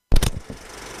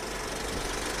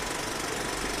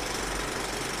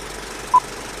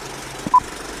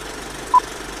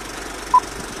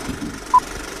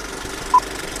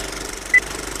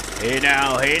Hey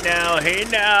now,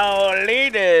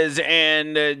 ladies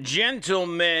and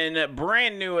gentlemen,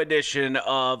 brand new edition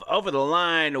of Over the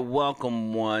Line.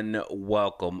 Welcome one,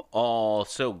 welcome all.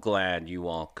 So glad you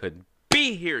all could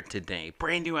be here today.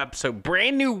 Brand new episode,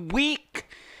 brand new week.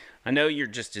 I know you're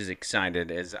just as excited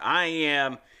as I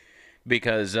am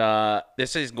because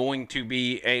this is going to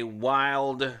be a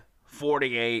wild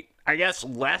 48, I guess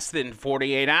less than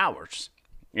 48 hours.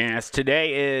 Yes,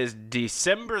 today is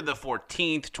December the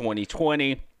 14th,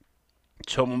 2020.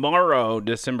 Tomorrow,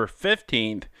 December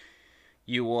 15th,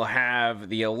 you will have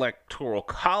the Electoral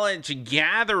College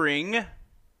gathering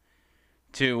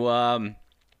to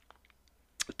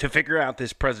figure out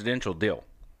this presidential deal.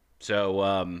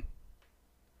 So,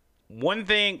 one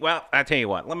thing, well, I tell you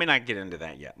what, let me not get into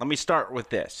that yet. Let me start with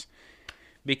this.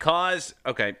 Because,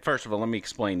 okay, first of all, let me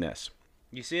explain this.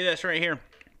 You see this right here?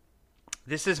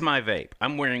 This is my vape.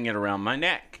 I'm wearing it around my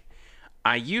neck.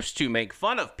 I used to make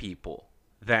fun of people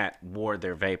that wore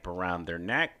their vape around their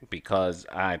neck because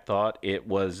I thought it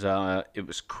was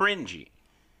cringy.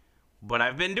 But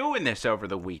I've been doing this over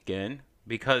the weekend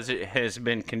because it has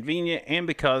been convenient and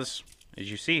because,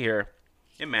 as you see here,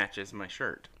 it matches my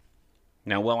shirt.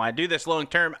 Now, will I do this long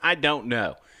term? I don't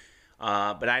know.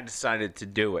 But I decided to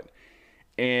do it.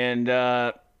 And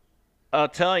I'll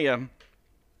tell you,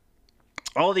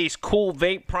 all these cool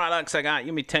vape products I got,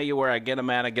 let me tell you where I get them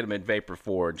at. I get them at Vapor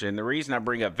Forge. And the reason I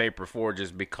bring up Vapor Forge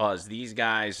is because these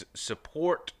guys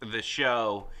support the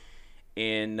show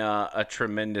in a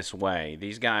tremendous way.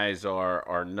 These guys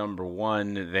are number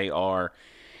one. They are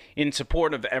in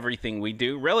support of everything we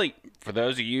do. Really, for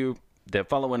those of you that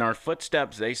follow in our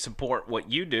footsteps, they support what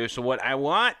you do. So what I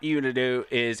want you to do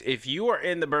is, if you are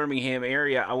in the Birmingham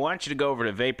area, I want you to go over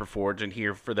to Vapor Forge. And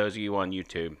here, for those of you on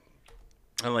YouTube,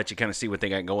 I'll let you kind of see what they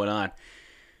got going on.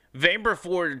 Vapor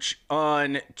Forge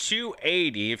on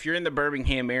 280, if you're in the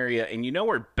Birmingham area and you know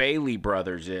where Bailey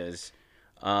Brothers is,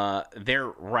 they're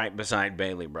right beside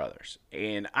Bailey Brothers.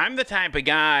 And I'm the type of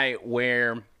guy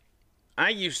where I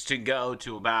used to go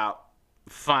to about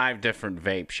 5 different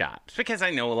vape shops because I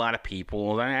know a lot of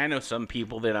people. I know some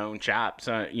people that own shops,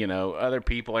 other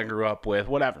people I grew up with,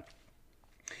 whatever.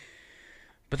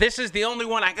 But this is the only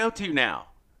one I go to now.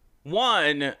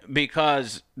 One,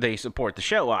 because they support the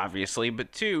show, obviously,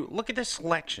 but two, look at this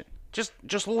selection.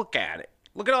 Just look at it.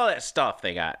 Look at all that stuff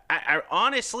they got. I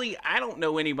honestly, I don't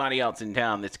know anybody else in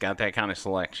town that's got that kind of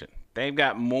selection. They've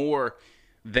got more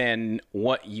than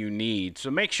what you need.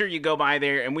 So make sure you go by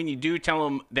there, and when you do, tell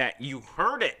them that you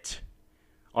heard it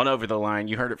on Over the Line.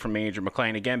 You heard it from me, Andrew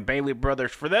McLean. Again, Bailey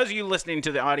Brothers. For those of you listening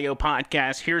to the audio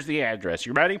podcast, here's the address.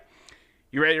 You ready?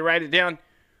 You ready to write it down?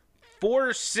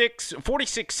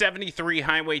 4673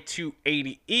 Highway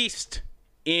 280 East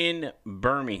in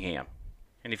Birmingham.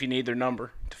 And if you need their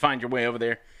number to find your way over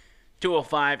there,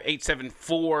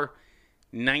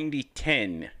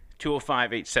 205-874-9010.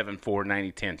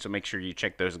 205-874-9010. So make sure you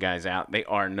check those guys out. They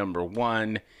are number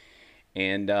one.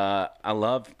 And I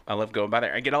love going by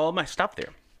there. I get all of my stuff there.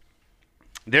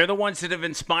 They're the ones that have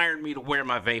inspired me to wear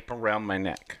my vape around my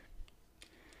neck.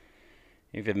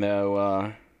 Even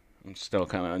though I'm still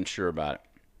kind of unsure about it.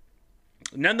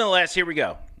 Nonetheless, here we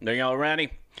go. Are y'all ready?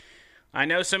 I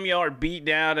know some of y'all are beat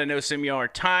down. I know some of y'all are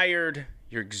tired.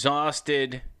 You're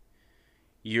exhausted.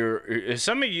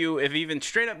 Some of you have even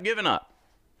straight up given up.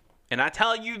 And I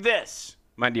tell you this,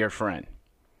 my dear friend.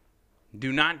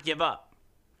 Do not give up.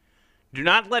 Do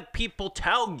not let people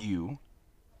tell you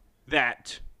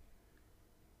that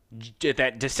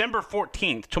December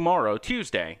 14th, tomorrow,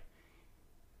 Tuesday,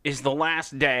 is the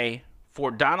last day for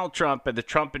Donald Trump and the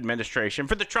Trump administration,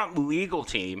 for the Trump legal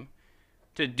team,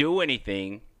 to do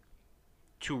anything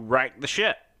to right the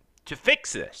ship, to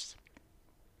fix this.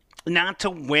 Not to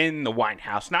win the White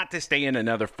House, not to stay in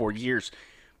another 4 years,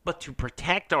 but to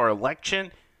protect our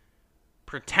election,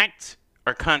 protect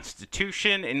our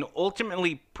Constitution, and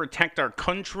ultimately protect our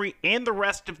country and the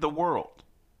rest of the world.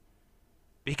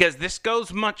 Because this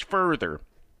goes much further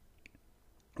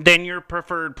than your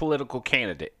preferred political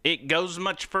candidate. It goes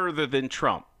much further than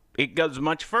Trump. It goes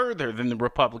much further than the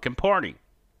Republican Party.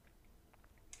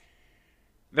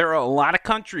 There are a lot of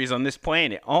countries on this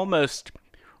planet,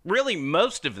 really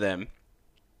most of them,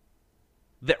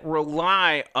 that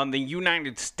rely on the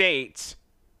United States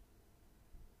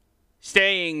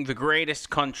staying the greatest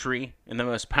country and the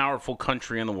most powerful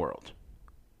country in the world.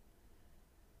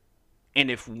 And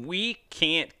if we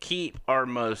can't keep our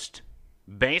most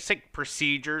basic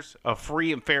procedures of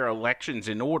free and fair elections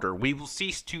in order, we will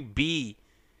cease to be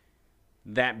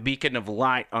that beacon of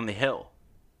light on the hill,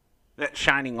 that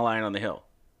shining light on the hill.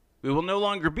 We will no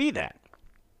longer be that.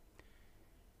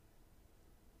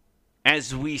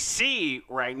 As we see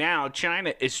right now,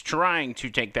 China is trying to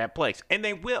take that place, and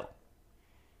they will.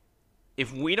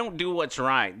 If we don't do what's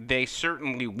right, they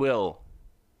certainly will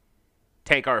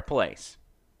take our place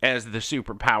as the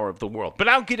superpower of the world. But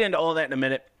I'll get into all that in a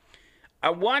minute. I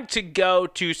want to go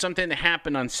to something that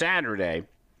happened on Saturday,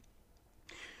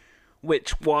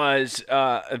 which was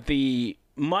the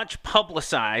much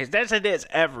publicized, as it is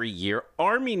every year,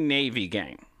 Army-Navy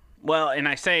game. Well, and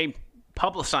I say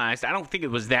publicized, I don't think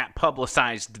it was that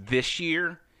publicized this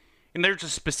year, and there's a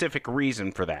specific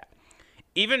reason for that.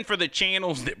 Even for the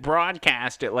channels that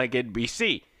broadcast it like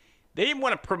NBC, they didn't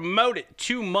want to promote it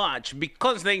too much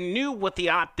because they knew what the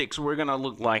optics were going to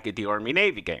look like at the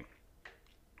Army-Navy game.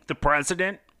 The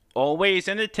president, always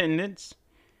in attendance,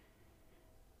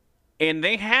 and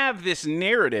they have this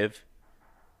narrative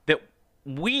that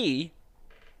we,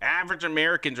 average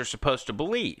Americans, are supposed to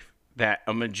believe. That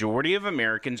a majority of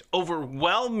Americans,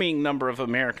 overwhelming number of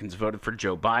Americans voted for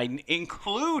Joe Biden,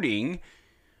 including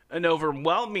an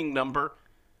overwhelming number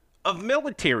of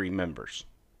military members.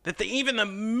 That even the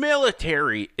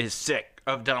military is sick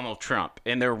of Donald Trump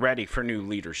and they're ready for new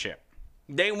leadership.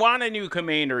 They want a new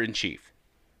commander-in-chief.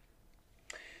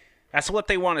 That's what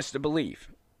they want us to believe.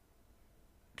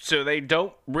 So they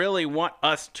don't really want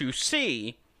us to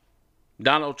see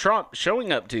Donald Trump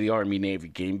showing up to the Army-Navy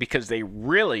game because they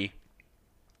really,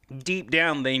 deep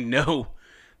down, they know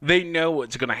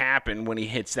what's going to happen when he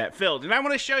hits that field. And I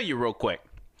want to show you real quick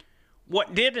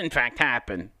what did in fact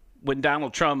happen when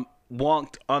Donald Trump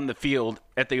walked on the field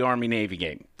at the Army-Navy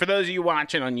game. For those of you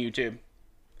watching on YouTube,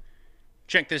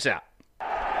 check this out.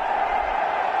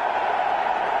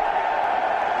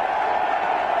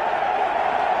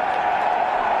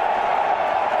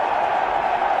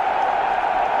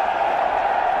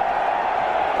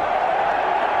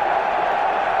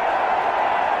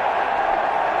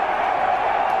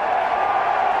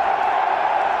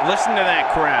 Listen to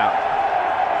that crowd.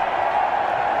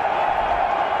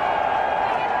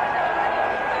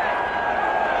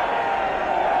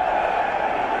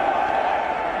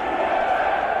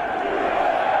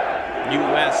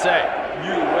 USA,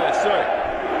 USA.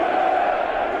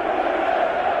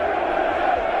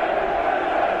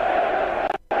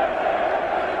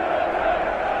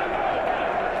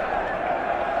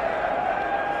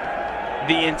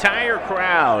 The entire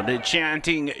crowd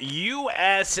chanting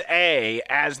USA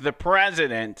as the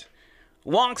president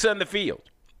walks on the field.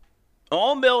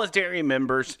 All military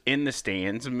members in the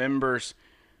stands, members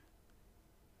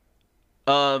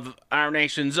of our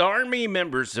nation's Army,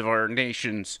 members of our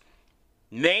nation's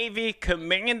Navy,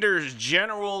 commanders,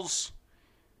 generals,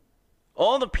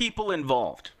 all the people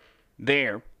involved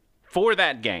there for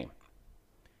that game.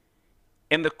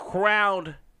 And the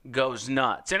crowd goes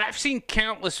nuts. And I've seen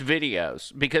countless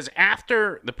videos because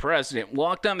after the president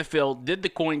walked on the field, did the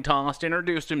coin toss,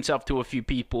 introduced himself to a few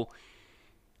people,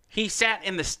 he sat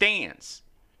in the stands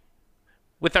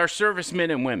with our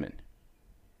servicemen and women.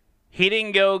 He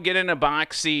didn't go get in a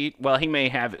box seat. Well, he may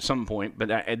have at some point, but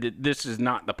this is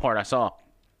not the part I saw.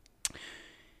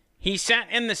 He sat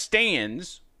in the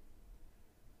stands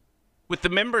with the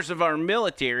members of our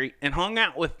military and hung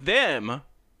out with them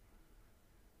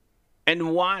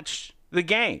and watched the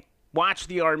game. Watched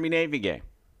the Army-Navy game.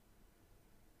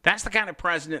 That's the kind of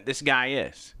president this guy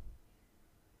is.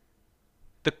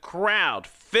 The crowd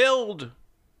filled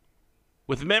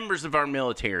with members of our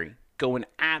military going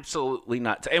absolutely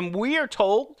nuts. And we're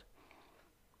told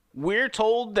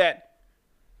that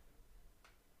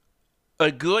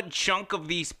a good chunk of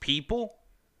these people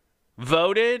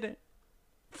voted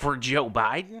for Joe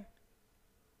Biden.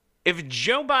 If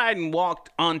Joe Biden walked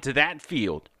onto that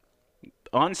field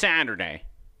on Saturday,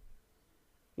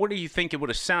 what do you think it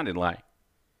would have sounded like?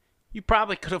 You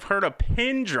probably could have heard a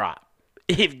pin drop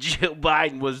if Joe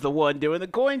Biden was the one doing the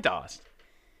coin toss.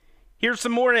 Here's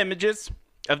some more images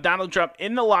of Donald Trump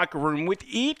in the locker room with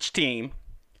each team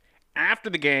after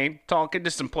the game, talking to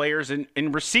some players and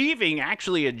receiving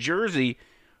actually a jersey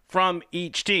from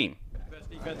each team.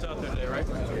 Best defense out there today, right?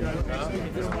 Good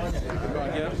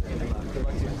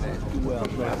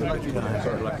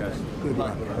luck, guys. Good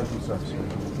luck.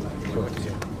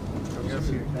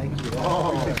 Thank you.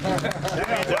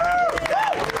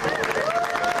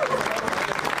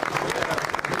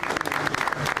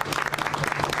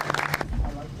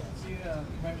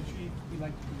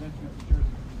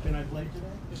 Can I play today?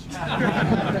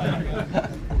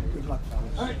 Good luck,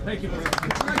 fellas. All right, thank you. Thank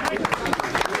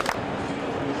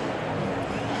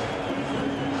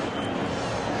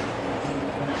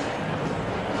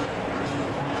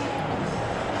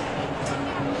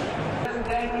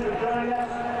you for joining us.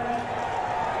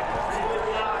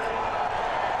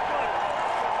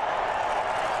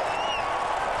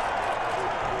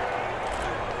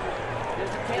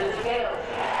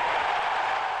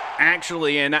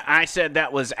 Actually, and I said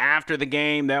that was after the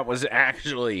game. That was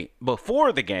actually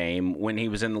before the game when he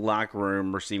was in the locker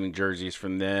room receiving jerseys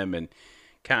from them and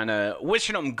kind of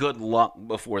wishing them good luck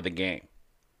before the game.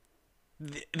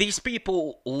 These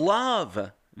people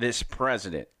love this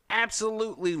president.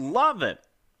 Absolutely love him.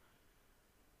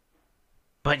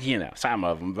 But, some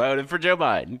of them voted for Joe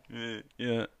Biden.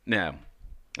 Yeah. No,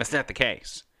 that's not the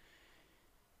case.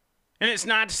 And it's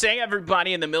not to say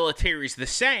everybody in the military is the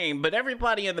same, but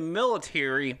everybody in the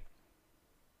military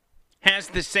has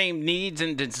the same needs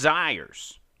and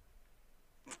desires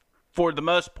for the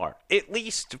most part, at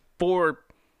least for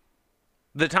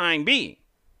the time being.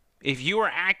 If you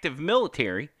are active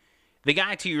military, the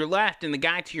guy to your left and the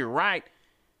guy to your right,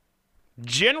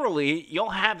 generally, you'll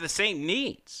have the same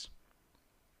needs.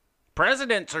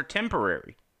 Presidents are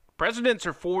temporary. Presidents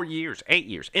are 4 years, 8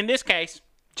 years. In this case,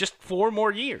 just 4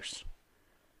 more years.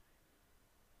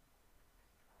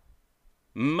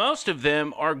 Most of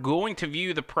them are going to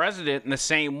view the president in the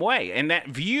same way, and that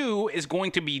view is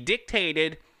going to be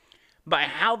dictated by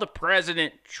how the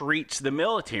president treats the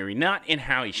military, not in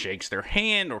how he shakes their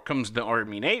hand or comes to the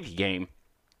Army-Navy game,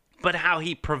 but how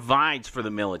he provides for the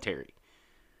military.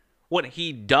 What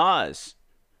he does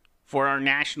for our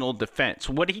national defense,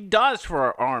 what he does for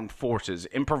our armed forces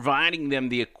in providing them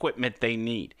the equipment they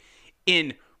need,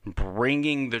 in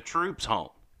bringing the troops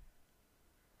home.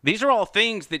 These are all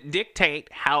things that dictate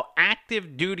how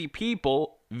active duty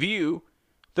people view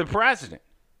the president.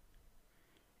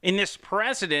 And this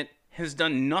president has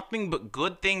done nothing but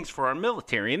good things for our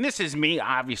military. And this is me,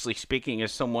 obviously, speaking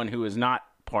as someone who is not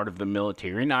part of the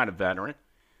military, not a veteran.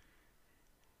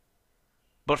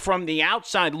 But from the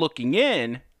outside looking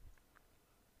in,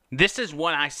 this is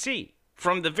what I see.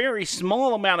 From the very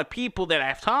small amount of people that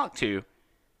I've talked to,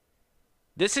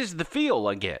 this is the feel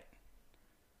I get.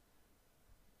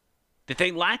 That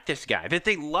they like this guy, that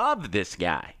they love this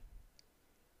guy,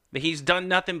 that he's done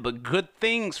nothing but good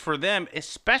things for them,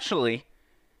 especially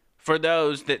for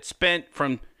those that spent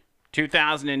from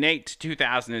 2008 to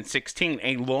 2016,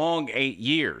 a long 8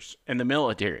 years in the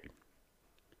military,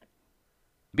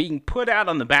 being put out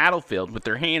on the battlefield with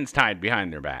their hands tied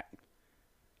behind their back.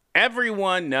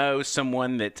 Everyone knows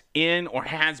someone that's in or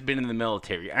has been in the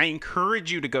military. I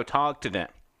encourage you to go talk to them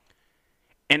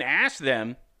and ask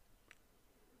them,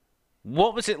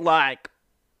 what was it like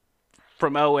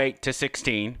from 08 to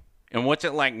 16, and what's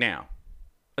it like now?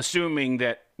 Assuming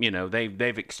that,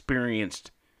 they've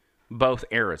experienced both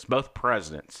eras, both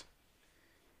presidents.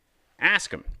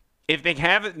 Ask them. If they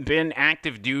haven't been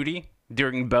active duty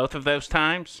during both of those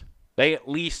times, they at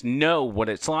least know what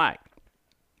it's like.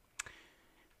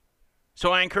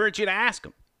 So I encourage you to ask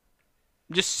them.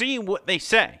 Just see what they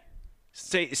say.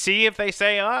 See if they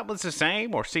say, it was the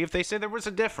same, or see if they say there was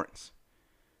a difference.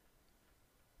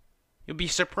 You'll be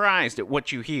surprised at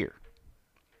what you hear.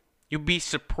 You'll be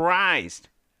surprised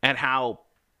at how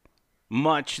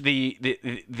much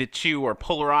the two are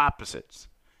polar opposites.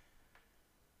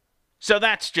 So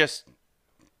that's just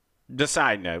the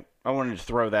side note. I wanted to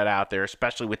throw that out there,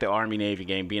 especially with the Army-Navy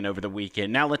game being over the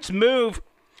weekend. Now let's move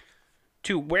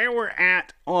to where we're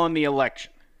at on the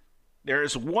election. There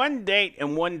is one date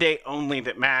and one date only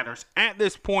that matters at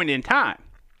this point in time.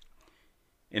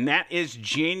 And that is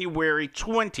January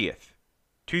 20th.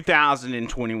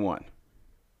 2021.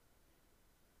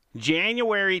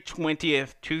 January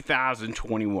 20th,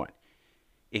 2021.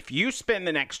 If you spend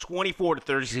the next 24 to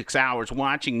 36 hours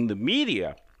watching the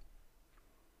media,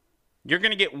 you're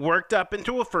going to get worked up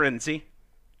into a frenzy,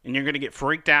 and you're going to get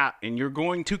freaked out, and you're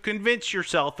going to convince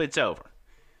yourself it's over.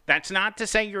 That's not to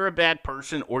say you're a bad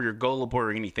person or you're gullible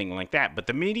or anything like that, but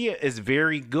the media is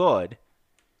very good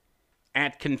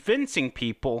at convincing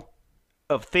people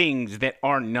of things that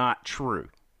are not true.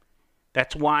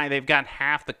 That's why they've got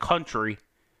half the country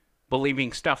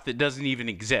believing stuff that doesn't even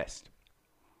exist.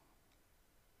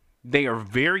 They are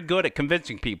very good at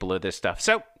convincing people of this stuff.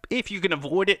 So if you can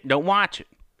avoid it, don't watch it.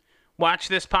 Watch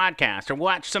this podcast or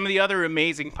watch some of the other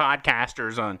amazing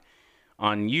podcasters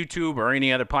on YouTube or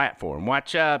any other platform.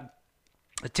 Watch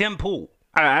Tim Pool.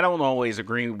 I don't always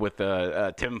agree with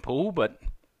Tim Pool, but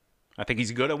I think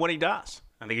he's good at what he does.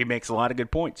 I think he makes a lot of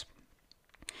good points.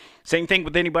 Same thing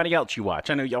with anybody else you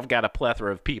watch. I know y'all got a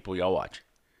plethora of people y'all watch.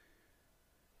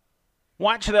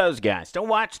 Watch those guys. Don't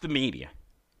watch the media.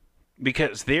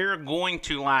 Because they're going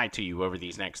to lie to you over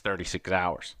these next 36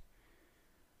 hours.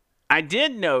 I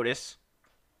did notice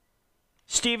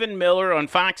Stephen Miller on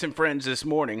Fox and Friends this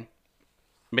morning,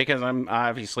 because I'm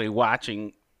obviously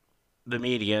watching the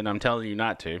media and I'm telling you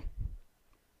not to.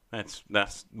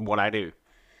 That's what I do.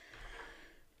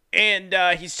 And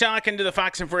he's talking to the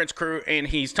Fox and Friends crew, and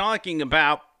he's talking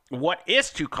about what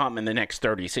is to come in the next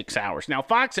 36 hours. Now,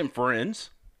 Fox and Friends,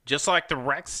 just like the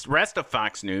rest of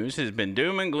Fox News, has been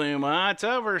doom and gloom. It's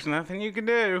over. There's nothing you can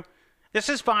do. This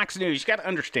is Fox News. You got to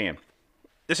understand.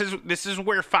 This is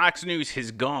where Fox News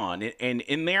has gone. And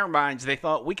in their minds, they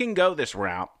thought, we can go this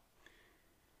route.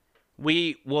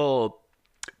 We will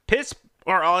piss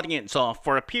our audience off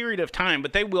for a period of time,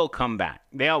 but they will come back.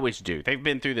 They always do. They've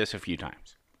been through this a few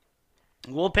times.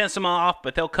 We'll piss them off,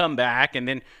 but they'll come back, and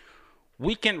then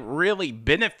we can really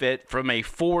benefit from a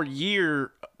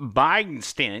 4-year Biden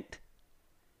stint,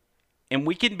 and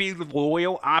we can be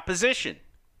loyal opposition,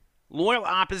 loyal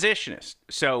oppositionists.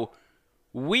 So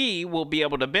we will be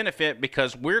able to benefit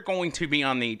because we're going to be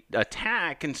on the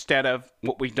attack instead of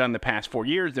what we've done the past 4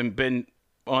 years and been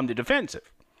on the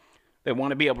defensive. They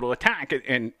want to be able to attack it,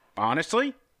 and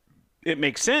honestly, it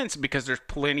makes sense because there's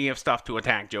plenty of stuff to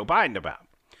attack Joe Biden about.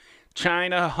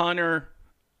 China, Hunter,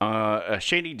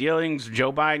 shady dealings,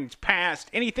 Joe Biden's past,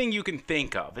 anything you can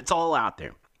think of. It's all out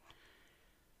there.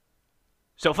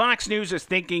 So Fox News is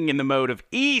thinking in the mode of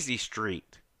easy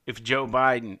street if Joe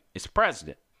Biden is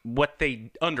president. What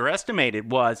they underestimated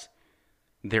was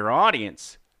their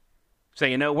audience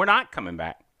say, we're not coming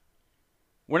back.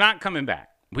 We're not coming back.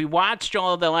 We watched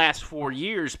y'all the last 4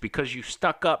 years because you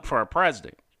stuck up for our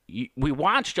president. We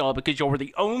watched y'all because y'all were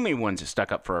the only ones that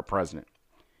stuck up for our president.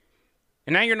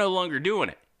 And now you're no longer doing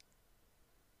it.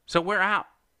 So we're out.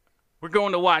 We're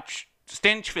going to watch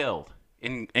Stinchfield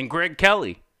and Greg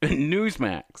Kelly and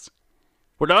Newsmax.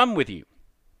 We're done with you.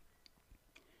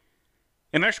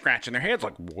 And they're scratching their heads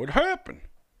like, what happened?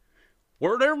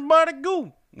 Where'd everybody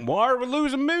go? Why are we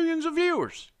losing millions of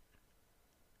viewers?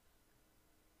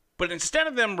 But instead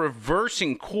of them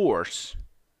reversing course,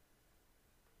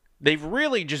 they've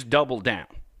really just doubled down.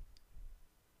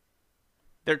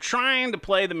 They're trying to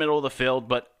play the middle of the field,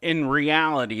 but in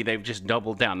reality, they've just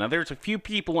doubled down. Now, there's a few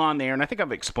people on there, and I think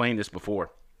I've explained this before,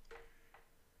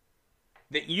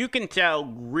 that you can tell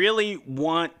really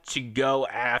want to go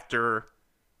after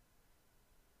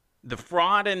the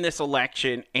fraud in this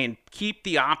election and keep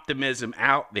the optimism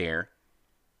out there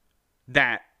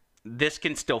that this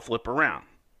can still flip around.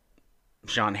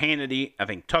 Sean Hannity, I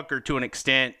think Tucker to an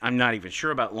extent. I'm not even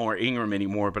sure about Laura Ingraham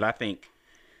anymore, but I think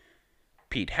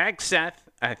Pete Hegseth,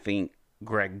 I think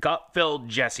Greg Gutfeld,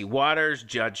 Jesse Waters,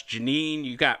 Judge Jeanine.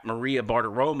 You got Maria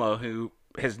Bartiromo, who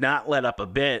has not let up a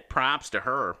bit. Props to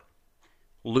her.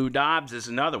 Lou Dobbs is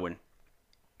another one.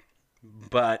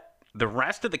 But the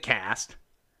rest of the cast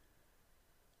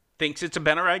thinks it's a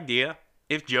better idea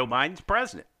if Joe Biden's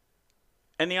president.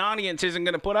 And the audience isn't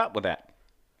going to put up with that.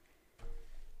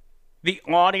 The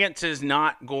audience is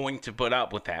not going to put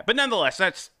up with that. But nonetheless,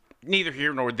 that's neither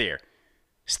here nor there.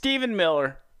 Stephen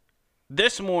Miller,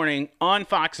 this morning on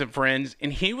Fox and Friends,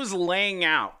 and he was laying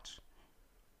out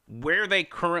where they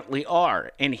currently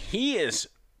are. And he is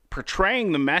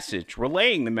portraying the message,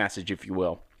 relaying the message, if you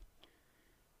will,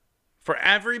 for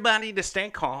everybody to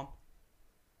stay calm.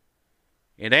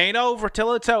 It ain't over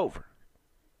till it's over.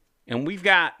 And we've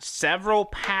got several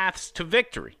paths to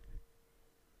victory,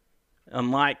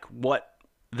 unlike what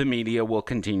the media will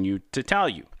continue to tell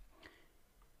you.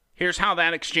 Here's how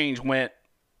that exchange went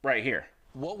right here.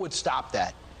 What would stop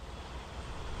that?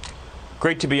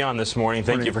 Great to be on this morning.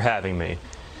 Thank you for having me.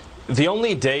 The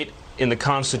only date in the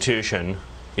Constitution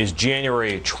is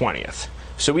January 20th.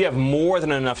 So we have more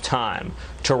than enough time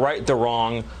to right the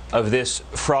wrong of this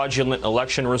fraudulent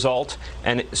election result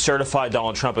and certify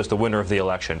Donald Trump as the winner of the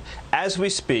election. As we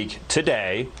speak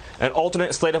today, an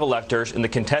alternate slate of electors in the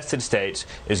contested states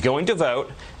is going to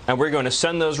vote, and we're going to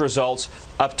send those results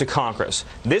up to Congress.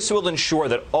 This will ensure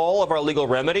that all of our legal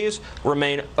remedies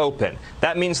remain open.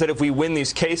 That means that if we win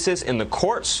these cases in the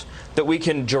courts, that we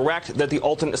can direct that the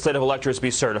alternate slate of electors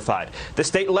be certified. The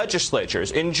state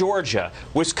legislatures in Georgia,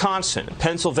 Wisconsin,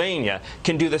 Pennsylvania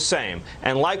can do the same.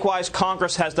 And likewise,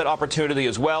 Congress has that opportunity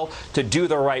as well to do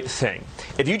the right thing.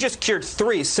 If you just cured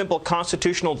 3 simple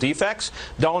constitutional defects,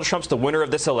 Donald Trump's the winner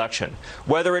of this election.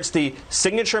 Whether it's the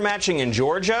signature matching in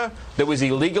Georgia that was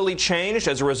illegally changed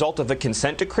as a result of the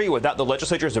consent decree without the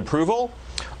legislature's approval,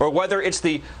 or whether it's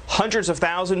the hundreds of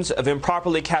thousands of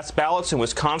improperly cast ballots in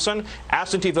Wisconsin,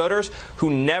 absentee voters who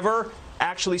never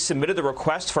actually submitted the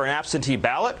request for an absentee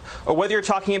ballot, or whether you're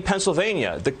talking in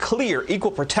Pennsylvania, the clear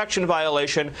equal protection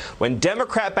violation when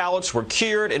Democrat ballots were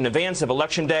cured in advance of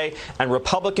Election Day and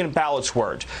Republican ballots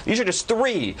weren't. These are just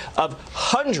 3 of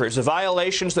hundreds of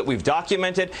violations that we've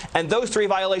documented, and those 3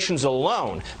 violations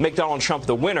alone make Donald Trump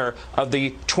the winner of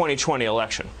the 2020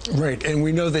 election. Right, and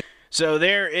we know that. So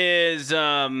there is,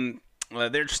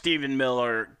 there's Stephen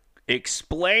Miller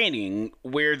explaining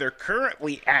where they're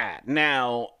currently at.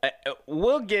 Now,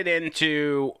 we'll get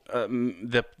into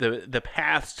the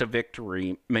paths to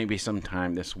victory maybe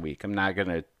sometime this week. I'm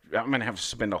gonna have to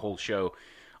spend a whole show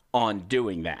on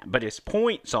doing that. But his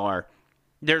points are,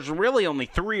 there's really only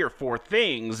 3 or 4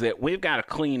 things that we've got to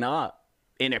clean up,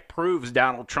 and it proves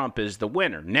Donald Trump is the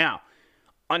winner. Now,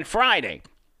 on Friday,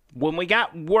 when we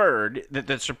got word that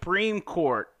the Supreme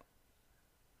Court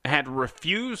had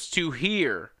refused to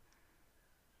hear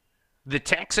the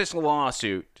Texas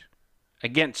lawsuit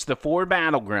against the 4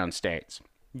 battleground states,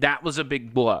 that was a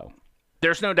big blow.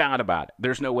 There's no doubt about it.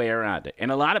 There's no way around it.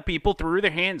 And a lot of people threw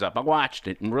their hands up. I watched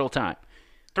it in real time.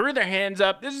 Threw their hands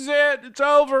up. This is it. It's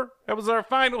over. That was our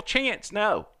final chance.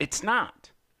 No, it's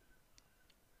not.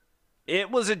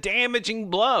 It was a damaging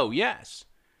blow, yes.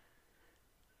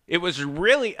 It was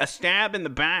really a stab in the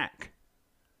back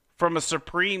from a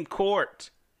Supreme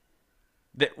Court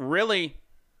that really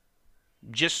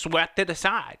just swept it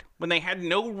aside when they had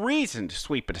no reason to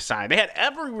sweep it aside. They had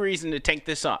every reason to take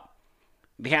this up.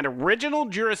 They had original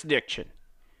jurisdiction.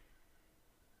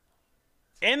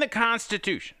 In the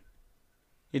Constitution,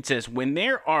 it says when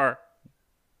there are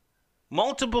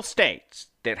multiple states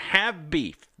that have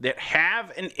beef, that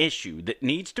have an issue that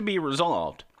needs to be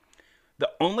resolved, the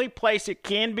only place it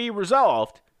can be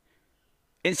resolved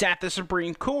is at the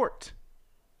Supreme Court.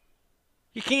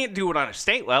 You can't do it on a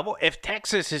state level. If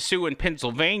Texas is suing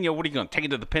Pennsylvania, what are you going to take it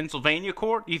to the Pennsylvania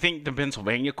court? Do you think the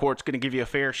Pennsylvania court's going to give you a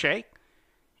fair shake?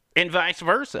 And vice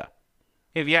versa.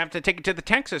 If you have to take it to the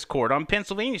Texas court on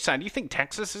Pennsylvania side, do you think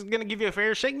Texas is going to give you a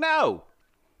fair shake? No.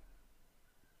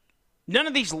 None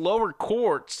of these lower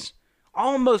courts,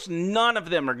 almost none of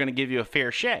them are going to give you a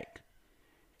fair shake.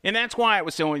 And that's why it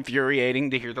was so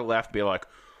infuriating to hear the left be like,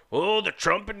 oh, the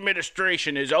Trump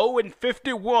administration is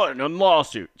 0-51 on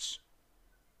lawsuits.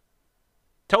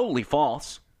 Totally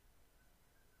false.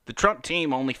 The Trump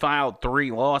team only filed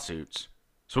 3 lawsuits,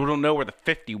 so we don't know where the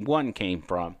 51 came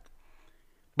from.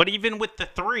 But even with the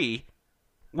 3,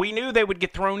 we knew they would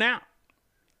get thrown out.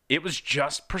 It was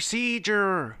just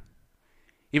procedure.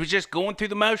 It was just going through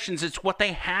the motions. It's what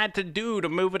they had to do to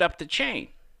move it up the chain.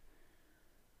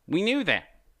 We knew that.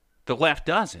 The left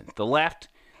doesn't. The left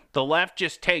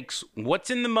just takes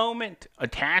what's in the moment,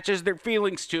 attaches their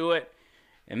feelings to it,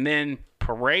 and then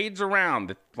parades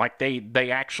around like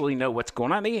they actually know what's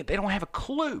going on. They don't have a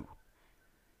clue.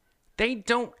 They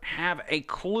don't have a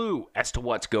clue as to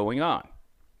what's going on.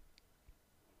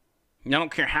 I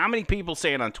don't care how many people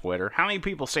say it on Twitter, how many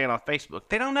people say it on Facebook.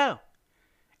 They don't know.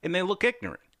 And they look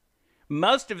ignorant.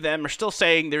 Most of them are still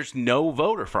saying there's no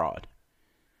voter fraud.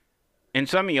 And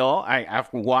some of y'all,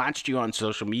 I've watched you on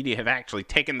social media, have actually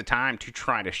taken the time to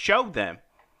try to show them,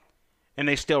 and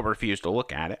they still refuse to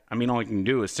look at it. I mean, all you can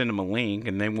do is send them a link,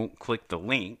 and they won't click the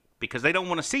link because they don't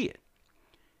want to see it.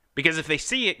 Because if they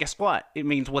see it, guess what? It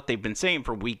means what they've been saying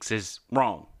for weeks is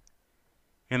wrong.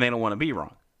 And they don't want to be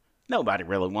wrong. Nobody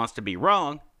really wants to be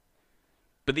wrong.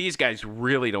 But these guys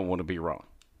really don't want to be wrong.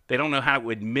 They don't know how to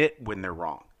admit when they're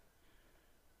wrong.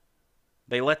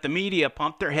 They let the media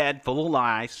pump their head full of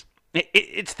lies.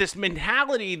 It's this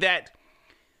mentality that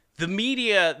the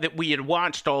media that we had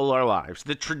watched all our lives,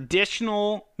 the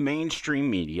traditional mainstream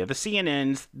media, the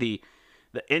CNNs, the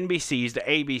NBCs, the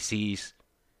ABCs,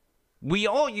 we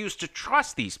all used to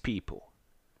trust these people.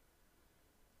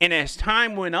 And as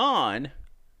time went on,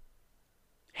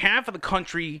 half of the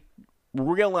country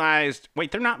realized,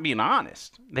 wait, they're not being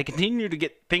honest. They continue to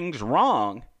get things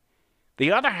wrong.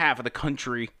 The other half of the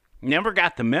country never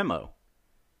got the memo.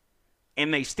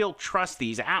 And they still trust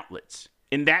these outlets.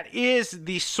 And that is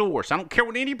the source. I don't care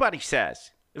what anybody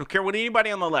says. I don't care what anybody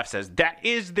on the left says. That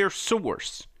is their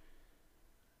source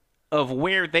of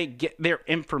where they get their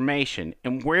information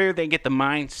and where they get the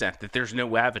mindset that there's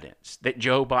no evidence, that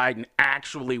Joe Biden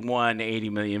actually won 80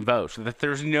 million votes, that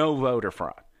there's no voter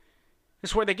fraud.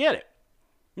 That's where they get it.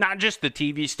 Not just the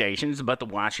TV stations, but the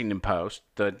Washington Post,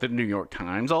 the New York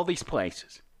Times, all these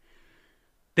places.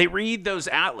 They read those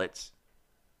outlets.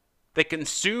 They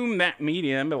consume that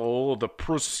media and oh, the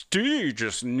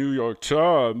prestigious New York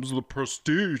Times, the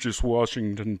prestigious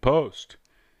Washington Post.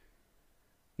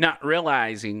 Not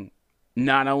realizing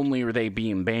not only are they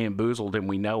being bamboozled and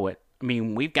we know it. I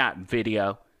mean, we've got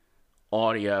video,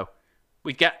 audio.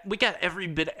 We got every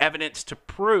bit of evidence to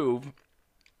prove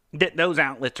that those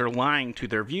outlets are lying to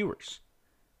their viewers.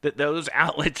 That those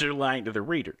outlets are lying to their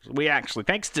readers. We actually,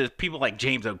 thanks to people like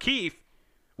James O'Keefe,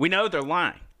 we know they're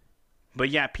lying. But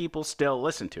yeah, people still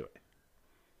listen to it.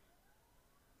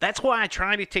 That's why I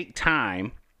try to take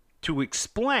time to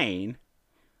explain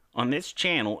on this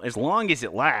channel, as long as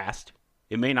it lasts,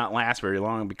 it may not last very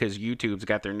long because YouTube's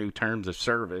got their new terms of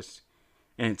service,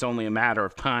 and it's only a matter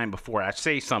of time before I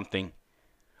say something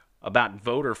about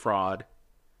voter fraud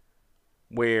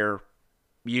where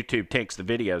YouTube takes the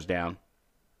videos down.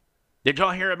 Did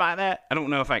y'all hear about that? I don't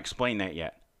know if I explained that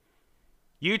yet.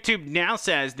 YouTube now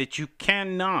says that you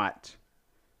cannot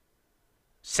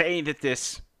say that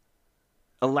this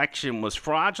election was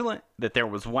fraudulent, that there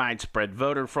was widespread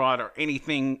voter fraud, or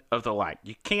anything of the like.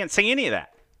 You can't say any of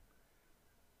that.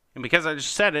 And because I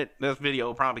just said it, this video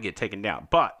will probably get taken down.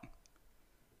 But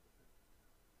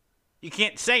you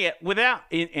can't say it without,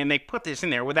 and they put this in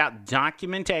there, without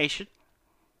documentation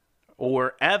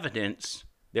or evidence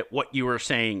that what you are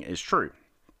saying is true.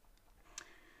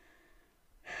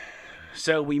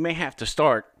 So we may have to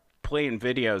start playing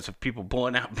videos of people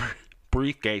pulling out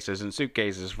briefcases and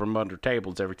suitcases from under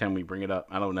tables every time we bring it up.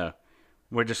 I don't know.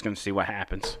 We're just going to see what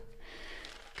happens.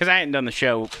 Because I hadn't done the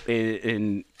show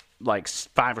in like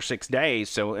 5 or 6 days,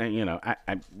 so, you know,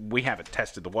 we haven't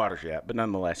tested the waters yet, but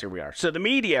nonetheless, here we are. So the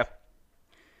media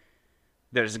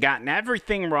that has gotten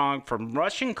everything wrong, from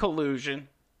Russian collusion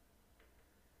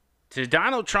to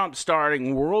Donald Trump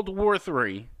starting World War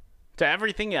III to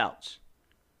everything else,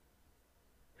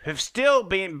 have still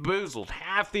bamboozled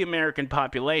half the American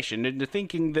population into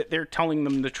thinking that they're telling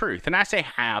them the truth. And I say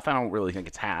half, I don't really think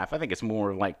it's half. I think it's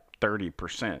more like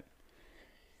 30%.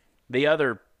 The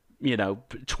other,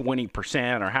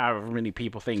 20% or however many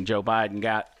people think Joe Biden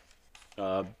got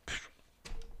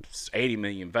 80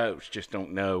 million votes just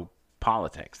don't know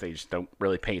politics. They just don't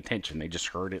really pay attention. They just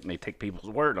heard it and they take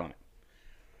people's word on it.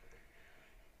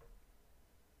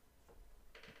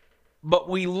 But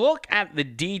we look at the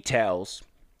details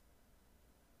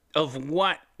of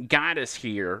what got us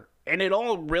here, and it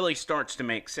all really starts to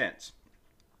make sense.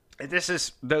 This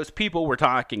is those people we're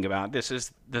talking about. This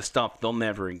is the stuff they'll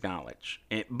never acknowledge.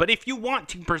 But if you want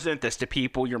to present this to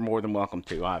people, you're more than welcome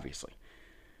to, obviously.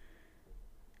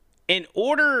 In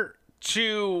order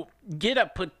to get a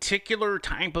particular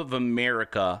type of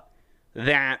America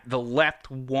that the left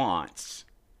wants,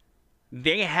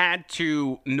 they had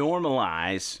to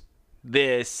normalize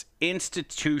this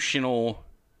institutional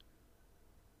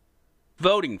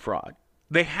voting fraud.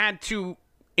 They had to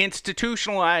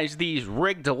institutionalize these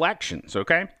rigged elections,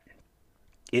 okay?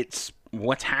 It's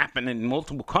what's happened in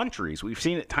multiple countries. We've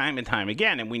seen it time and time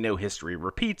again, and we know history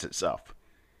repeats itself.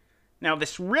 Now,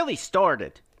 this really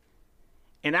started,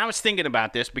 and I was thinking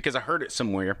about this because I heard it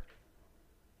somewhere,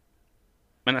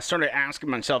 and I started asking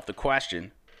myself the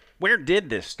question, where did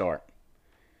this start?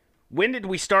 When did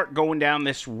we start going down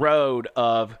this road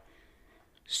of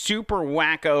super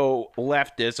wacko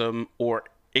leftism or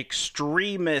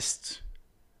extremists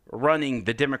running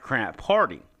the Democrat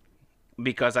Party?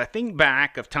 Because I think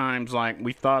back of times like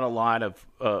we thought a lot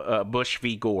of Bush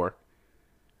v. Gore.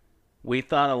 We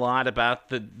thought a lot about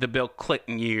the Bill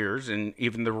Clinton years and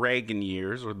even the Reagan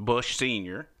years with Bush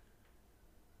Sr.,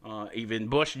 even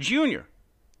Bush Jr.,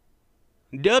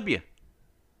 W.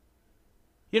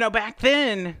 Back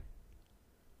then,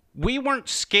 we weren't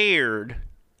scared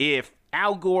if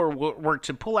Al Gore were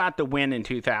to pull out the win in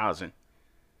 2000.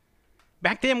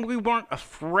 Back then, we weren't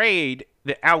afraid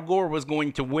that Al Gore was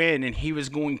going to win and he was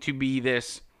going to be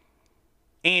this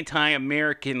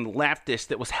anti-American leftist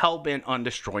that was hell-bent on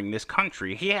destroying this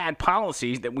country. He had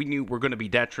policies that we knew were going to be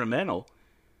detrimental.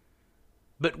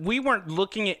 But we weren't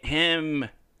looking at him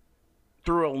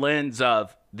through a lens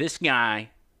of, this guy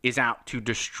is out to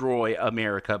destroy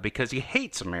America because he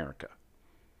hates America.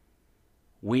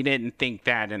 We didn't think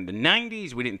that in the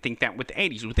 90s. We didn't think that with the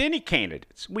 80s. With any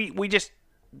candidates. We just,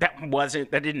 that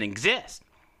didn't exist.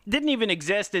 It didn't even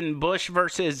exist in Bush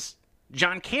versus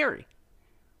John Kerry.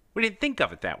 We didn't think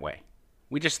of it that way.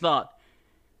 We just thought,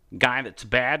 guy that's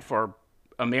bad for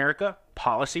America,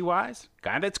 policy-wise.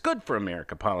 Guy that's good for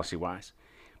America, policy-wise.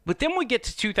 But then we get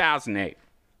to 2008.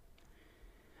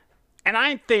 And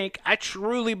I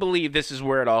truly believe this is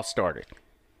where it all started.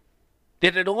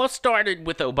 That it all started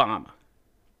with Obama,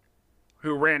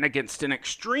 who ran against an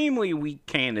extremely weak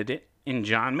candidate in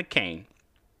John McCain.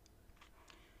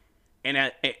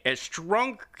 And a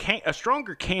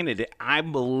stronger candidate, I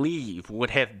believe,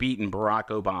 would have beaten Barack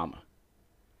Obama.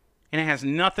 And it has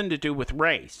nothing to do with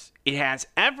race. It has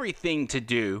everything to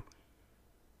do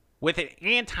with an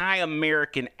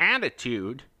anti-American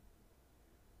attitude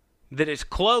that is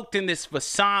cloaked in this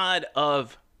facade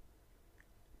of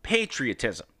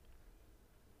patriotism.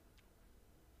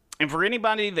 And for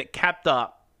anybody that kept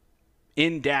up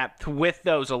in depth with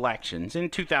those elections in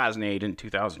 2008 and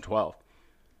 2012,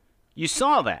 you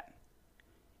saw that.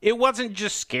 It wasn't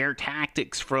just scare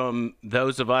tactics from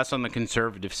those of us on the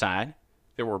conservative side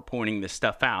that were pointing this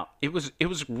stuff out. It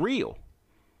was real.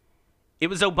 It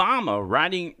was Obama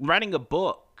writing a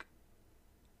book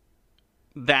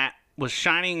that was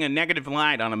shining a negative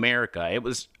light on America. It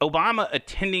was Obama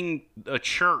attending a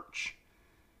church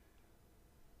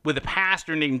with a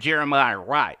pastor named Jeremiah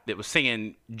Wright that was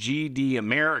saying GD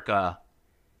America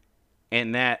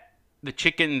and that the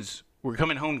chickens were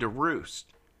coming home to roost,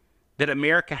 that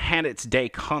America had its day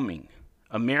coming.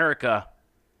 America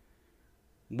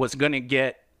was going to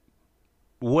get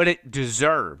what it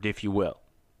deserved, if you will.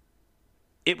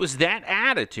 It was that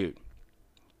attitude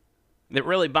that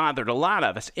really bothered a lot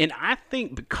of us. And I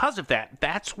think because of that,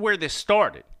 that's where this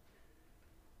started.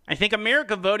 I think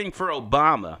America voting for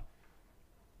Obama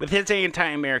with his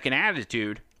anti-American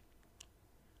attitude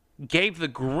gave the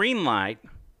green light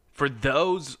for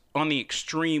those on the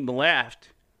extreme left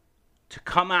to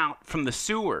come out from the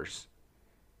sewers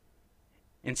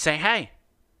and say, hey,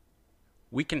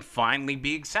 we can finally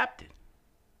be accepted.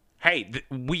 Hey,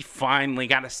 we finally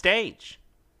got a stage.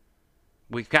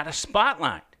 We've got a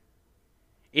spotlight.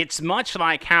 It's much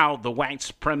like how the white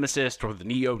supremacists or the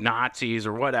neo-Nazis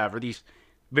or whatever, these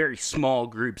very small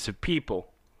groups of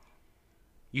people,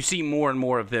 you see more and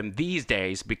more of them these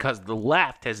days because the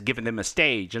left has given them a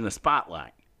stage and a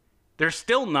spotlight. There's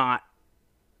still not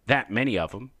that many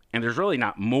of them, and there's really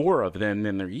not more of them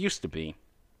than there used to be.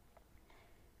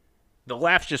 The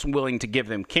left's just willing to give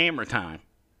them camera time.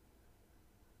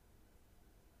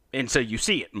 And so you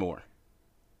see it more.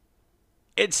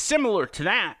 It's similar to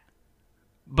that,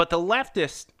 but the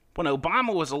leftists, when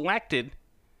Obama was elected,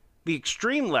 the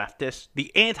extreme leftists,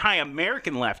 the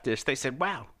anti-American leftists, they said,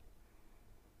 wow,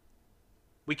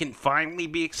 we can finally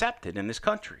be accepted in this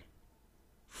country.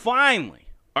 Finally,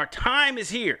 our time is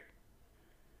here.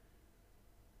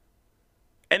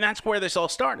 And that's where this all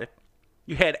started.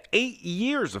 You had 8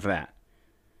 years of that.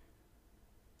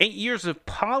 8 years of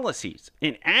policies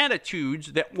and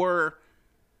attitudes that were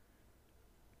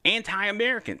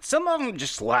anti-American. Some of them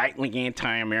just slightly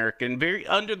anti-American, very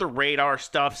under the radar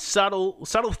stuff, subtle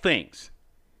things.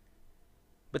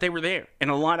 But they were there,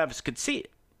 and a lot of us could see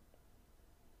it.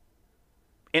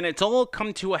 And it's all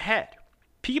come to a head.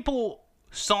 People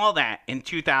saw that in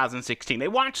 2016. They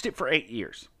watched it for 8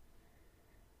 years.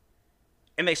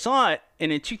 And they saw it,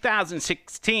 and in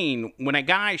 2016, when a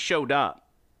guy showed up,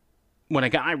 when a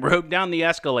guy rode down the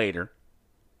escalator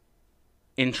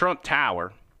in Trump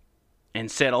Tower and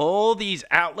said all these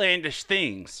outlandish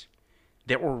things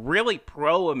that were really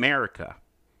pro-America,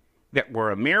 that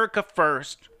were America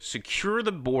first, secure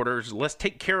the borders, let's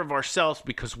take care of ourselves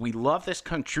because we love this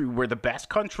country, we're the best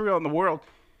country on the world.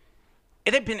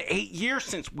 It had been 8 years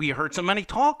since we heard somebody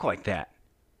talk like that.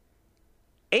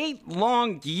 8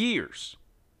 long years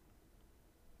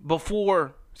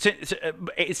before,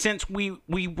 since we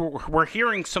were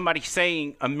hearing somebody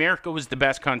saying America was the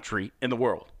best country in the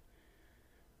world.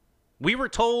 We were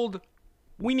told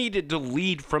we needed to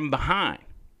lead from behind.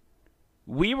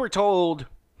 We were told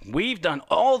we've done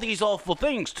all these awful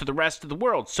things to the rest of the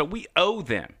world, so we owe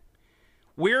them.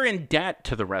 We're in debt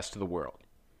to the rest of the world.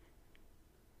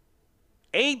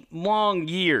 8 long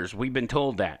years we've been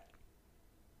told that.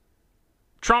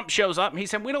 Trump shows up and he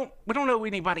said, we don't owe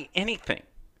anybody anything.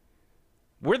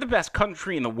 We're the best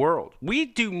country in the world. We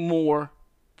do more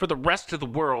for the rest of the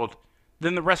world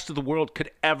than the rest of the world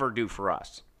could ever do for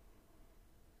us.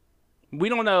 We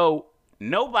don't owe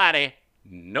nobody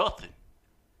nothing.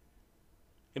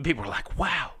 And people are like,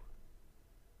 wow,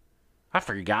 I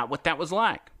forgot what that was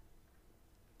like.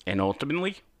 And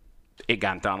ultimately, it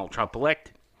got Donald Trump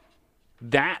elected.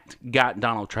 That got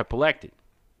Donald Trump elected.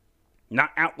 Not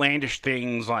outlandish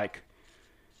things like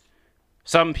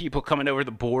some people coming over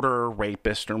the border are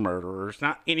rapists or murderers.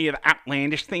 Not any of the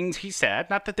outlandish things he said.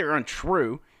 Not that they're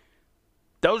untrue.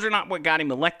 Those are not what got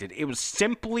him elected. It was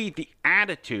simply the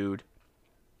attitude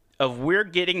of we're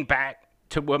getting back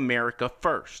to America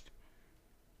first.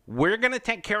 We're going to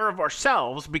take care of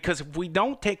ourselves because if we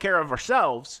don't take care of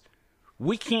ourselves,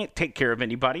 we can't take care of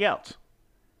anybody else.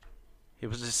 It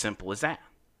was as simple as that.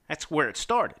 That's where it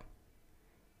started.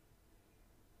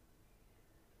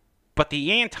 But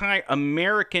the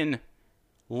anti-American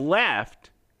left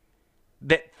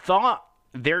that thought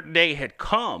their day had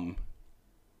come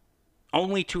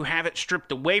only to have it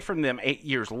stripped away from them 8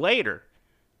 years later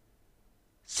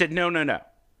said, no.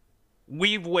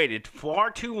 We've waited far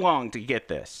too long to get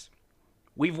this.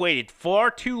 We've waited far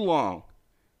too long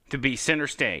to be center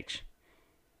stage.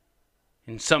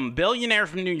 And some billionaire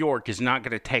from New York is not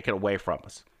going to take it away from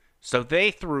us. So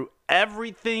they threw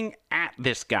everything at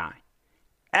this guy.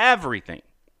 Everything.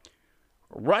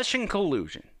 Russian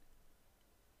collusion.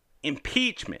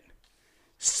 Impeachment.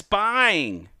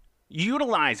 Spying.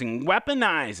 Utilizing.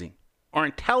 Weaponizing. our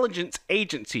intelligence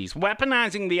agencies,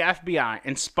 weaponizing the FBI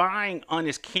and spying on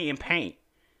his campaign.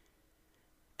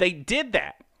 They did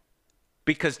that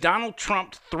because Donald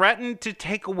Trump threatened to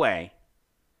take away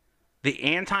the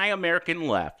anti-American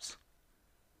left's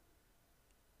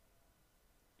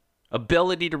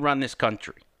ability to run this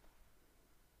country.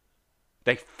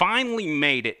 They finally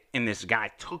made it, and this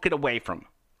guy took it away from him.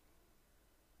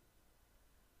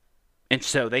 And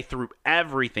so they threw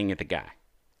everything at the guy.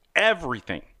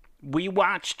 Everything. We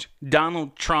watched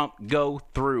Donald Trump go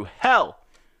through hell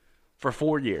for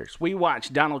 4 years. We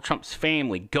watched Donald Trump's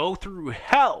family go through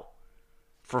hell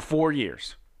for 4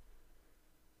 years.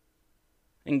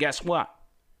 And guess what?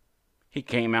 He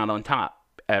came out on top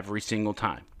every single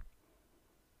time.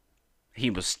 He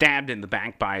was stabbed in the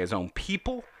back by his own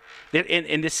people.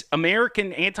 And this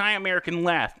American, anti-American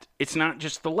left, it's not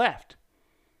just the left.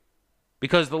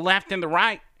 Because the left and the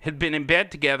right had been in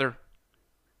bed together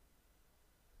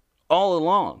all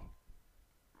along.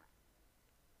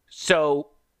 So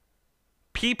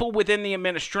people within the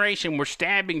administration were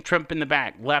stabbing Trump in the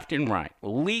back, left and right,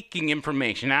 leaking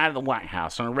information out of the White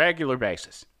House on a regular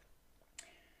basis,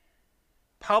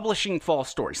 publishing false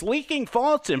stories, leaking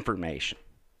false information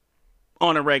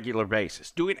on a regular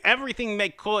basis, doing everything they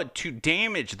could to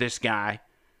damage this guy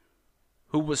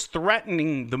who was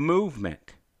threatening the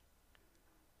movement.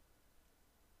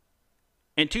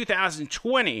 In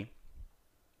 2020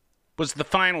 was the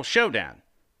final showdown.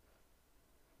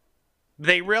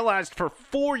 They realized for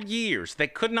 4 years they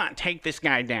could not take this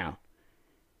guy down.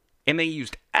 And they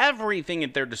used everything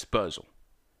at their disposal.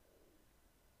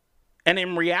 And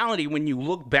in reality, when you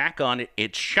look back on it,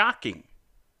 it's shocking.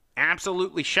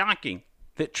 Absolutely shocking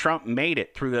that Trump made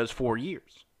it through those 4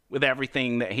 years with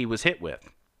everything that he was hit with.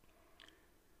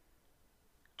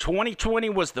 2020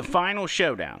 was the final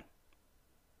showdown.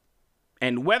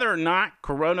 And whether or not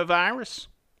coronavirus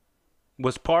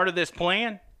was part of this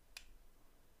plan,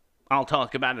 I'll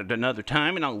talk about it another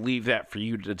time, and I'll leave that for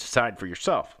you to decide for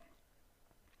yourself.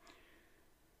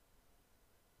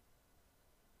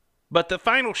 But the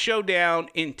final showdown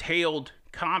entailed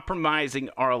compromising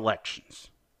our elections.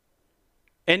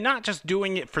 And not just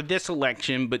doing it for this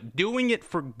election, but doing it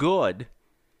for good,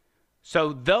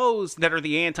 so those that are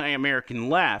the anti-American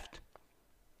left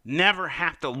never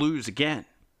have to lose again.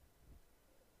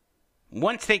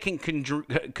 Once they can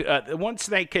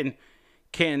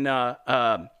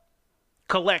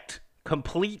collect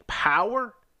complete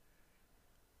power,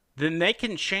 then they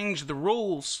can change the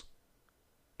rules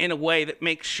in a way that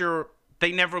makes sure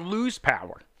they never lose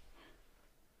power.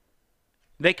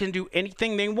 They can do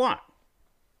anything they want.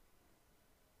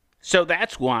 So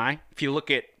that's why, if you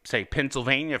look at, say,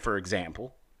 Pennsylvania, for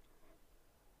example,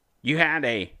 you had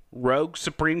a rogue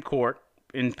Supreme Court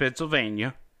in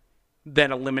Pennsylvania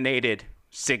that eliminated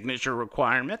signature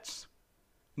requirements.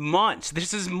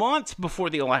 This is months before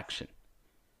the election.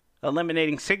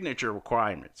 Eliminating signature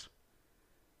requirements.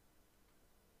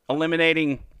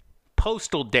 Eliminating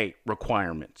postal date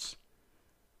requirements,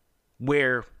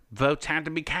 where votes had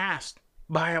to be cast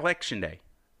by election day.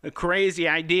 A crazy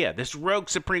idea. This rogue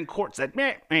Supreme Court said,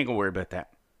 I ain't gonna worry about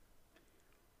that.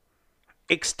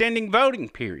 Extending voting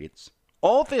periods.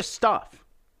 All this stuff.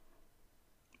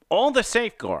 All the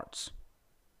safeguards.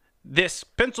 This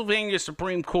Pennsylvania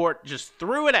Supreme Court just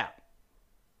threw it out.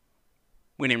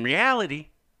 When in reality,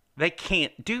 they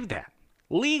can't do that.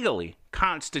 Legally,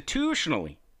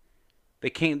 constitutionally,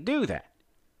 they can't do that.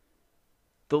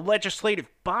 The legislative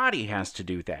body has to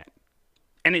do that.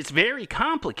 And it's very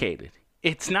complicated.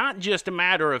 It's not just a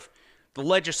matter of the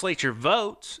legislature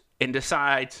votes and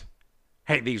decides,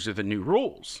 hey, these are the new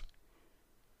rules.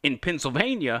 In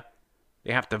Pennsylvania,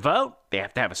 they have to vote. They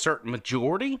have to have a certain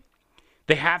majority.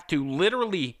 They have to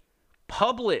literally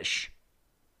publish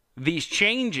these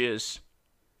changes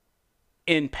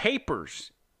in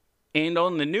papers and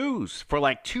on the news for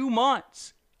like 2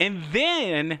 months. And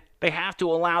then they have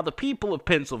to allow the people of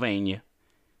Pennsylvania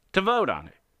to vote on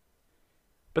it.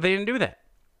 But they didn't do that.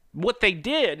 What they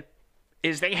did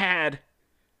is they had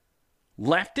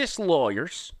leftist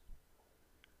lawyers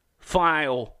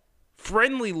file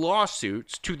friendly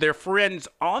lawsuits to their friends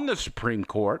on the Supreme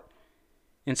Court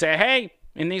and say, hey,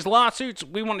 in these lawsuits,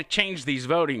 we want to change these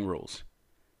voting rules.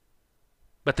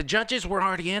 But the judges were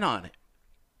already in on it.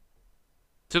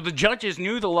 So the judges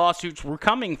knew the lawsuits were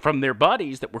coming from their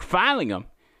buddies that were filing them.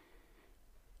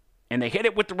 And they hit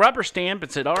it with the rubber stamp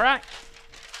and said, all right,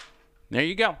 there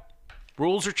you go.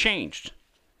 Rules are changed.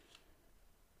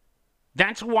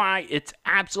 That's why it's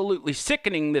absolutely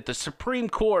sickening that the Supreme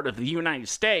Court of the United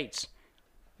States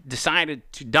decided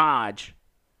to dodge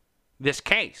this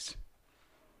case.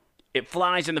 It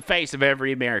flies in the face of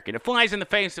every American. It flies in the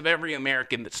face of every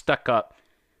American that stuck up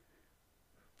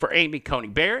for Amy Coney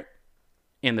Barrett,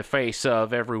 in the face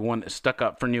of everyone that stuck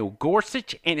up for Neil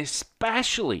Gorsuch, and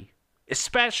especially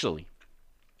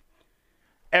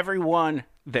everyone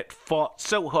that fought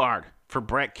so hard for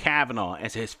Brett Kavanaugh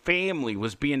as his family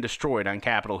was being destroyed on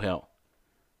Capitol Hill.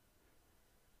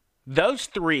 Those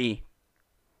three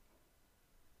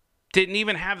didn't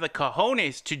even have the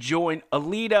cojones to join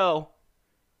Alito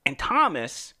and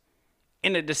Thomas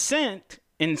in a dissent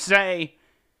and say,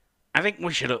 I think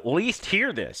we should at least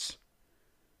hear this.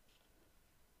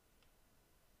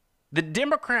 The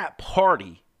Democrat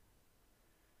Party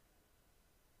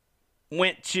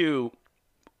went to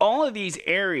all of these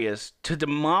areas to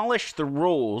demolish the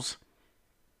rules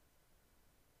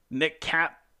that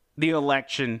kept the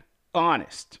election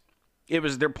honest. It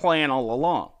was their plan all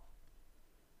along.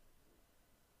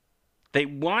 They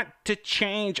want to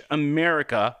change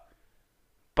America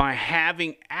by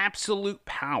having absolute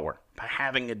power, by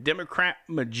having a Democrat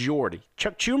majority.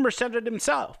 Chuck Schumer said it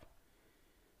himself.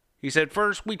 He said,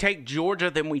 first we take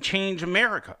Georgia, then we change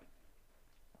America.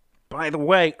 By the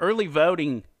way, early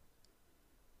voting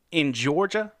in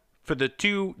Georgia for the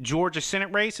 2 Georgia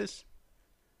Senate races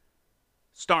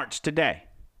starts today.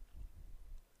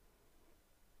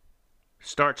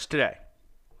 Starts today.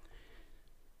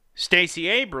 Stacey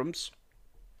Abrams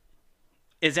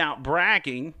is out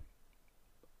bragging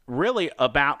really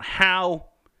about how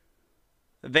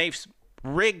they've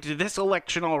rigged this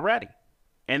election already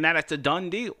and that it's a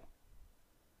done deal.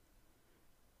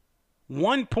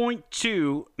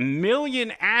 1.2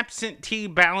 million absentee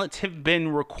ballots have been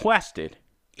requested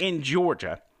in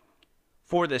Georgia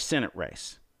for the Senate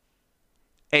race.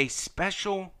 A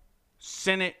special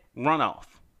Senate runoff,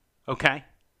 okay?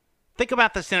 Think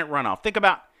about the Senate runoff. Think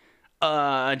about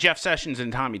Jeff Sessions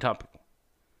and Tommy Tuberville.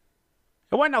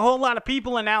 There wasn't a whole lot of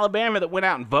people in Alabama that went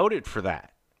out and voted for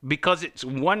that because it's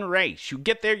one race. You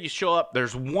get there, you show up,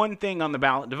 there's one thing on the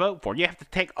ballot to vote for. You have to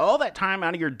take all that time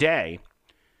out of your day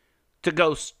to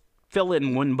go fill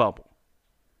in one bubble.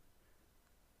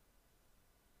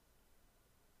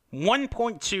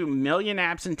 1.2 million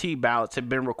absentee ballots have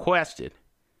been requested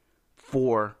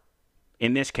for,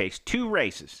 in this case, 2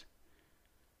 races.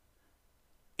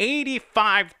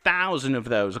 85,000 of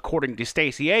those, according to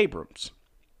Stacey Abrams,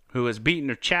 who has beaten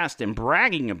her chest and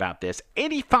bragging about this,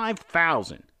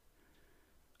 85,000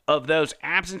 of those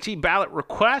absentee ballot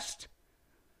requests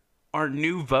are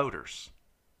new voters.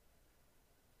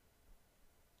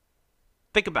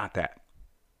 Think about that.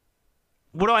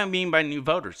 What do I mean by new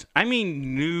voters? I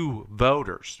mean new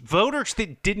voters. Voters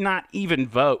that did not even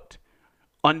vote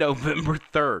on November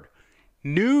 3rd.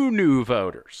 New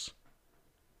voters.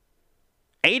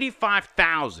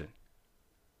 85,000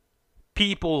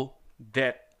 people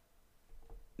that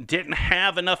didn't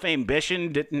have enough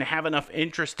ambition, didn't have enough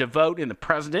interest to vote in the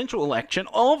presidential election,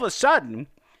 all of a sudden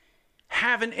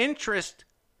have an interest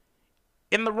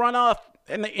in the runoff,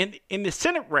 in the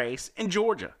Senate race in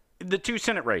Georgia, the 2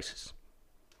 Senate races.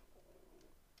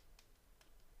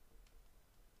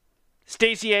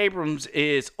 Stacey Abrams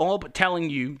is all but telling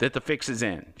you that the fix is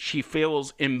in. She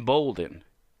feels emboldened.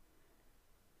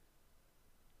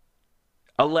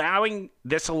 Allowing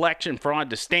this election fraud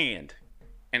to stand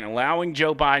and allowing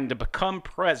Joe Biden to become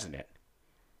president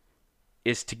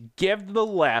is to give the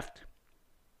left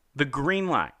the green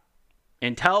light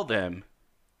and tell them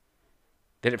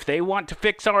that if they want to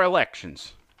fix our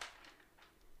elections,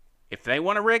 if they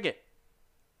want to rig it,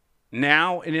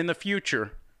 now and in the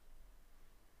future,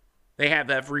 they have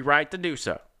every right to do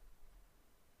so.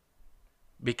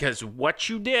 Because what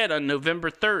you did on November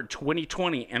 3rd,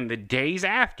 2020, and the days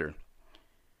after,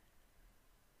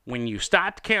 when you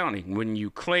stopped counting, when you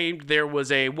claimed there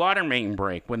was a water main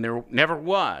break when there never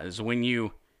was, when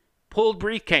you pulled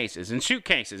briefcases and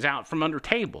suitcases out from under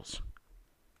tables,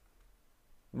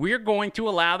 we're going to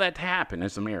allow that to happen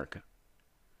as America.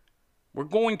 We're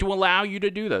going to allow you to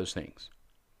do those things.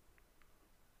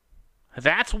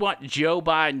 That's what Joe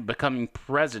Biden becoming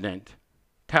president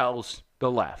tells the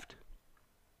left.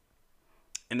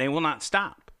 And they will not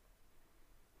stop.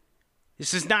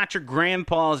 This is not your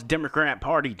grandpa's Democrat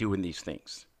Party doing these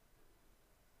things.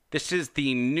 This is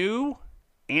the new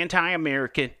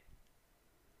anti-American,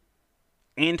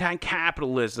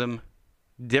 anti-capitalism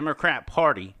Democrat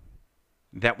Party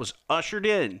that was ushered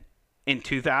in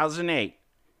 2008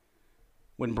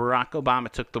 when Barack Obama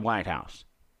took the White House.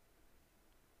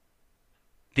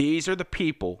 These are the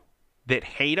people that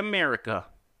hate America,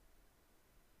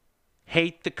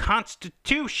 hate the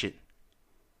Constitution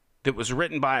that was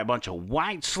written by a bunch of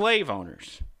white slave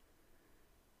owners,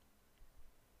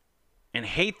 and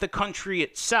hate the country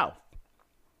itself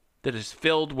that is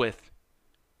filled with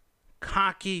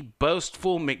cocky,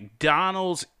 boastful,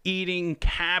 McDonald's eating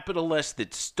capitalists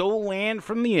that stole land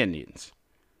from the Indians.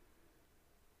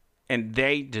 And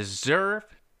they deserve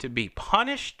to be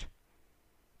punished.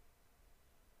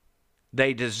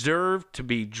 They deserve to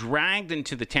be dragged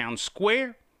into the town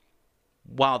square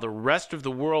while the rest of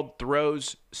the world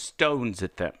throws stones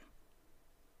at them.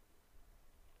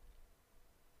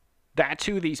 That's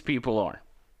who these people are.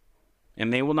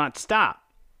 And they will not stop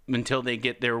until they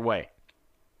get their way.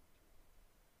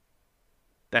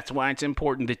 That's why it's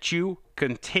important that you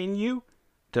continue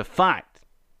to fight.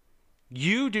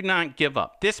 You do not give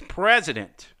up. This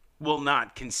president will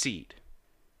not concede.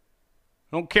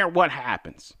 I don't care what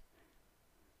happens.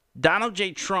 Donald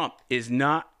J. Trump is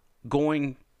not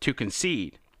going to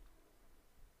concede.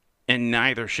 And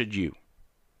neither should you.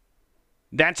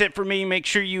 That's it for me. Make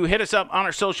sure you hit us up on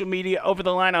our social media, Over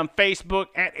the Line on Facebook,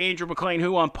 at Andrew McLean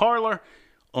Who on Parler,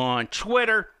 on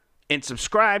Twitter, and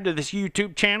subscribe to this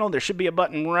YouTube channel. There should be a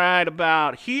button right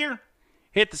about here.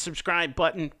 Hit the subscribe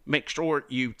button. Make sure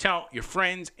you tell your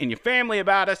friends and your family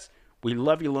about us. We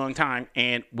love you a long time,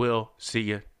 and we'll see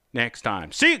you next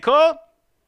time. See you, Cole.